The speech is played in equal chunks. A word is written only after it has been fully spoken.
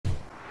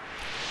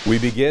We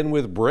begin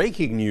with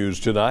breaking news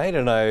tonight,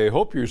 and I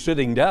hope you're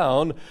sitting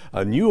down.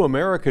 A new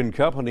American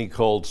company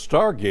called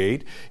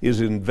Stargate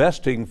is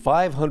investing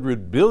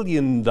 $500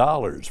 billion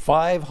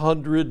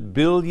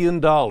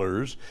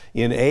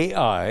in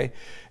AI.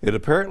 It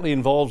apparently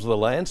involves the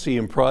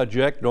Lancium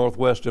project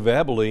northwest of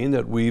Abilene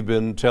that we've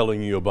been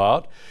telling you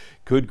about.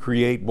 Could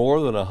create more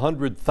than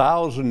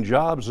 100,000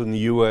 jobs in the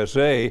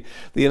USA.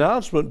 The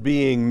announcement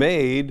being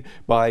made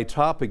by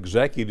top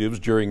executives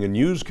during a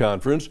news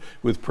conference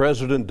with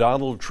President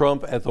Donald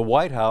Trump at the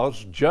White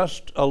House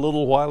just a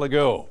little while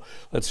ago.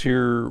 Let's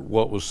hear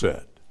what was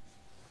said.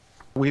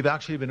 We've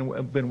actually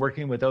been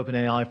working with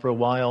OpenAI for a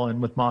while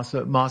and with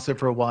Masa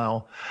for a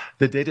while.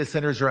 The data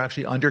centers are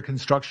actually under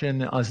construction.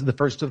 The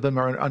first of them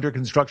are under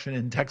construction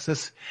in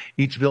Texas.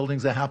 Each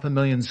building's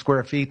 500,000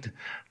 square feet.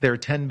 There are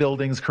 10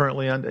 buildings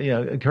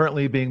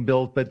currently being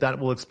built, but that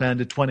will expand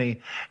to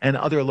 20 and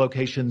other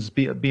locations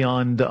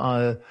beyond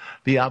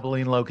the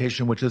Abilene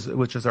location, which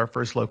is our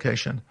first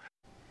location.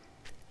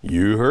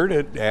 You heard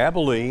it.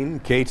 Abilene.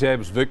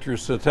 KTAB's Victor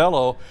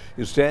Sotelo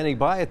is standing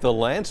by at the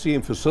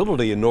Lancium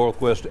facility in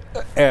northwest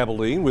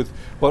Abilene with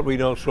what we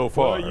know so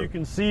far. Well, you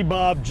can see,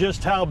 Bob,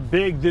 just how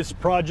big this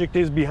project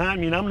is behind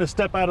me. And I'm going to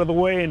step out of the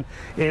way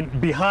and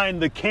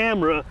behind the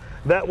camera.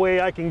 That way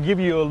I can give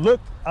you a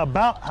look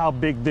about how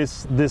big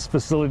this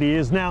facility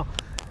is. Now,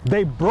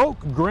 they broke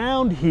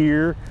ground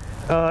here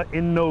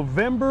in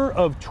November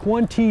of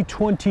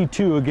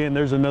 2022. Again,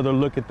 there's another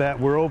look at that.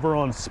 We're over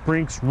on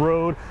Sprinks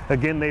Road.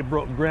 Again, they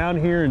broke ground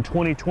here in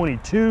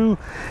 2022.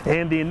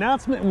 And the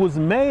announcement was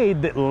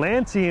made that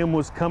Lancium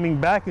was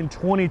coming back in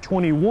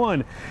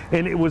 2021.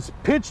 And it was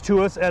pitched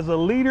to us as a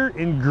leader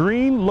in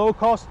green,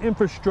 low-cost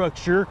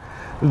infrastructure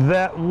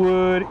that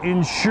would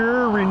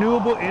ensure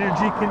renewable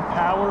energy can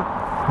power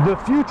the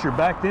future.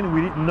 Back then,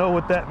 we didn't know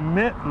what that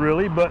meant,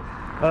 really, but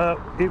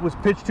it was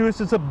pitched to us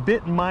as a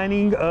bit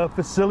mining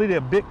facility,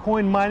 a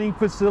Bitcoin mining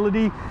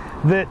facility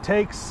that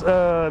takes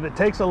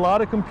a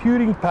lot of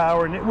computing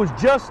power. And it was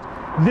just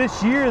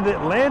this year that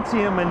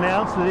Lancium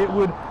announced that it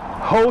would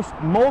host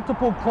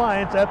multiple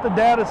clients at the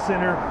data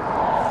center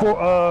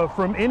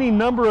from any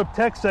number of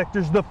tech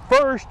sectors. The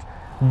first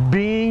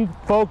being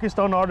focused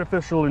on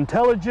artificial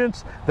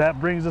intelligence. That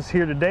brings us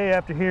here today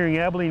after hearing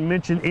Abilene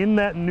mentioned in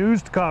that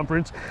news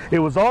conference. It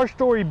was our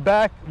story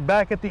back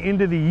at the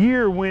end of the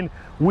year when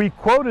we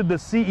quoted the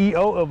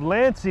CEO of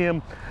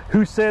Lancium,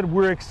 who said,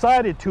 "We're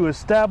excited to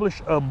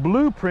establish a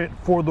blueprint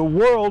for the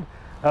world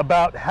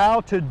about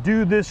how to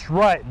do this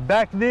right."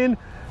 Back then,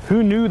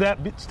 who knew that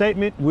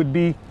statement would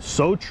be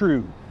so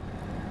true?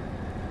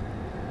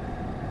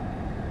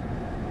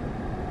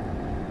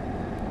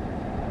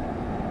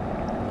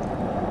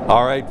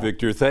 All right,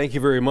 Victor, thank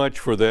you very much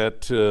for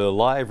that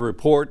live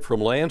report from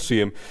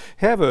Lancium.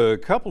 Have a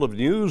couple of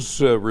news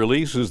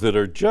releases that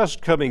are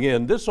just coming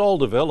in. This all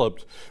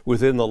developed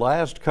within the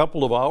last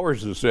couple of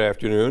hours this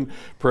afternoon.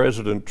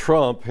 President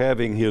Trump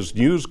having his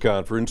news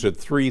conference at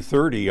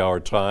 3:30 our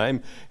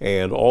time,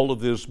 and all of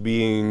this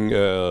being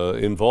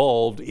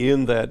involved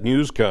in that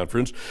news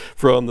conference.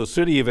 From the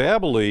city of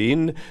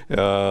Abilene,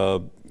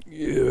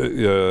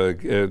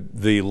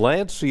 the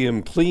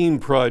Lancium Clean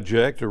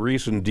Project, a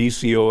recent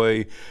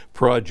DCOA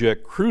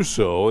Project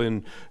Crusoe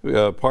in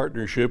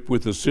partnership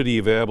with the city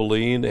of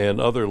Abilene and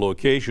other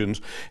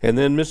locations. And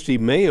then Misty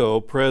Mayo,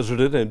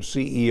 president and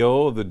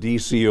CEO of the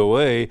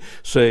DCOA,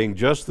 saying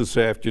just this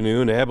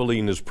afternoon,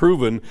 Abilene has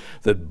proven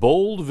that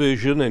bold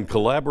vision and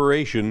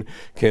collaboration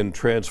can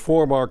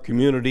transform our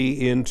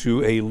community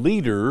into a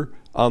leader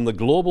on the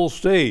global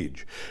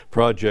stage.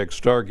 Project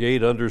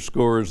Stargate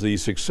underscores the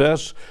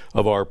success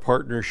of our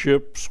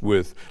partnerships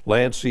with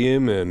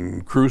Lancium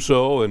and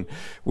Crusoe, and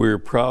we're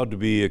proud to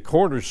be a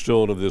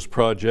cornerstone of this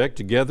project.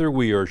 Together,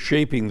 we are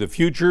shaping the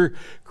future,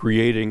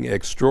 creating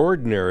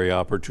extraordinary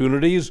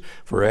opportunities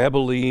for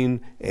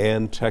Abilene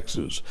and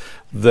Texas.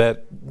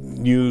 That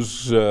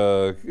news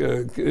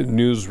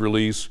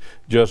release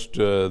just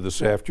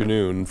this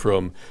afternoon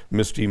from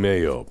Misty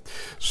Mayo.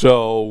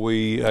 So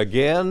we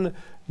again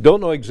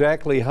don't know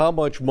exactly how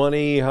much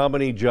money, how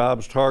many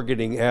jobs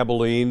targeting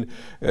Abilene,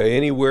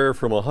 anywhere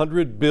from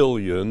 $100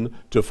 billion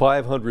to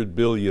 $500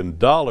 billion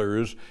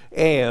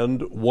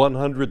and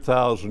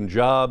 100,000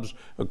 jobs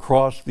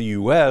across the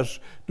U.S.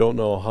 Don't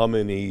know how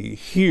many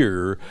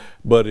here,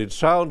 but it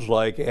sounds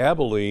like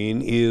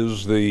Abilene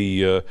is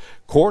the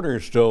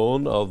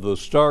cornerstone of the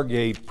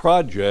Stargate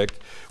project,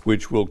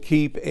 which will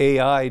keep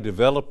AI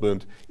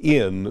development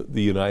in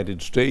the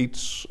United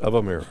States of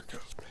America.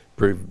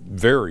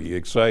 Very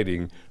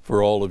exciting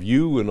for all of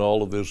you in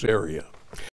all of this area.